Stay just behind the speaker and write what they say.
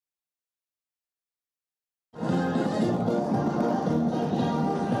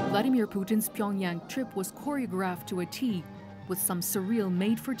Vladimir Putin's Pyongyang trip was choreographed to a T, with some surreal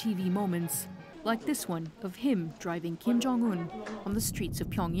made-for-TV moments, like this one of him driving Kim Jong-un on the streets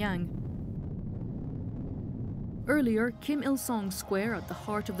of Pyongyang. Earlier, Kim Il-sung Square at the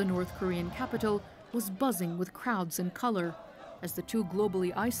heart of the North Korean capital was buzzing with crowds and color, as the two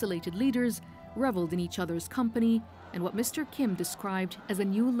globally isolated leaders reveled in each other's company and what Mr. Kim described as a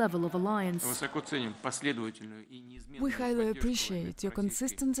new level of alliance. We highly appreciate your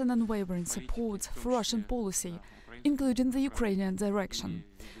consistent and unwavering support for Russian policy, including the Ukrainian direction.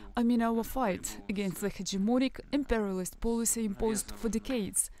 I mean our fight against the hegemonic imperialist policy imposed for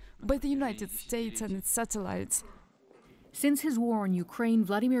decades by the United States and its satellites. Since his war on Ukraine,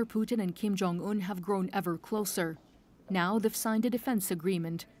 Vladimir Putin and Kim Jong-un have grown ever closer. Now they've signed a defense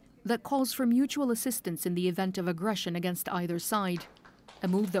agreement that calls for mutual assistance in the event of aggression against either side, a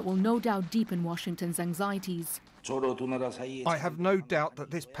move that will no doubt deepen Washington's anxieties. I have no doubt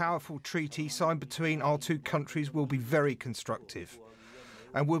that this powerful treaty signed between our two countries will be very constructive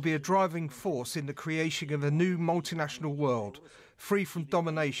and will be a driving force in the creation of a new multinational world, free from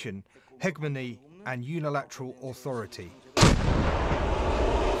domination, hegemony and unilateral authority.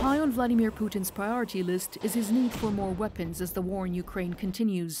 High on Vladimir Putin's priority list is his need for more weapons as the war in Ukraine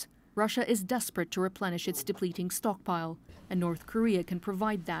continues. Russia is desperate to replenish its depleting stockpile, and North Korea can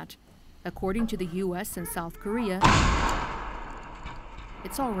provide that. According to the US and South Korea,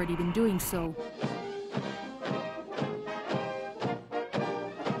 it's already been doing so.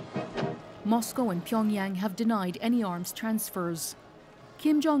 Moscow and Pyongyang have denied any arms transfers.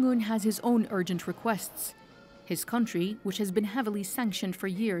 Kim Jong-un has his own urgent requests. His country, which has been heavily sanctioned for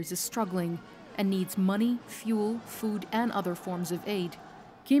years, is struggling and needs money, fuel, food, and other forms of aid.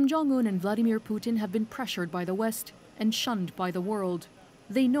 Kim Jong-un and Vladimir Putin have been pressured by the West and shunned by the world.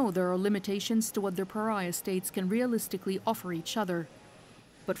 They know there are limitations to what their pariah states can realistically offer each other.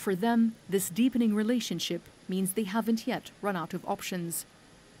 But for them, this deepening relationship means they haven't yet run out of options.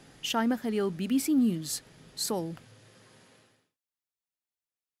 Shaima Khalil, BBC News, Seoul.